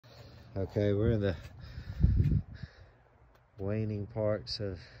Okay, we're in the waning parts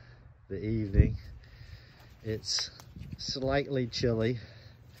of the evening. It's slightly chilly.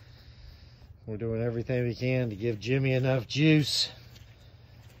 We're doing everything we can to give Jimmy enough juice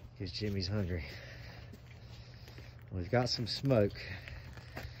because Jimmy's hungry. We've got some smoke.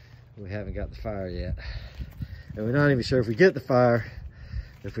 We haven't got the fire yet. And we're not even sure if we get the fire,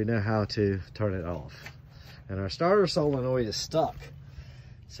 if we know how to turn it off. And our starter solenoid is stuck.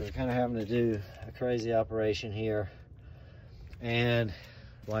 So we're kind of having to do a crazy operation here. And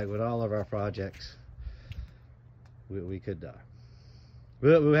like with all of our projects, we could die.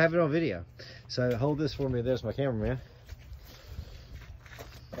 We'll have it on video. So hold this for me. There's my cameraman.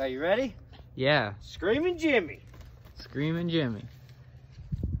 Are you ready? Yeah. Screaming Jimmy. Screaming Jimmy.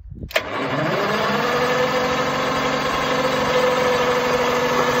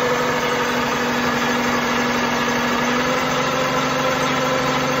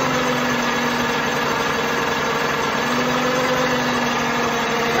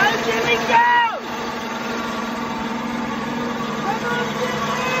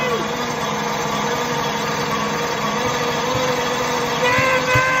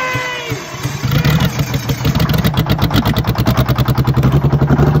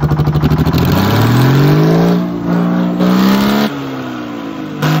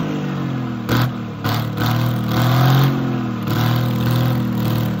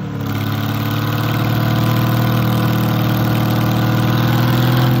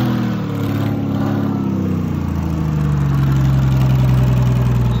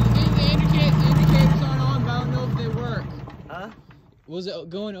 Was it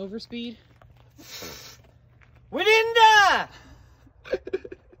going over speed? We didn't die!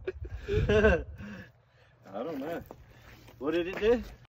 I don't know. What did it do?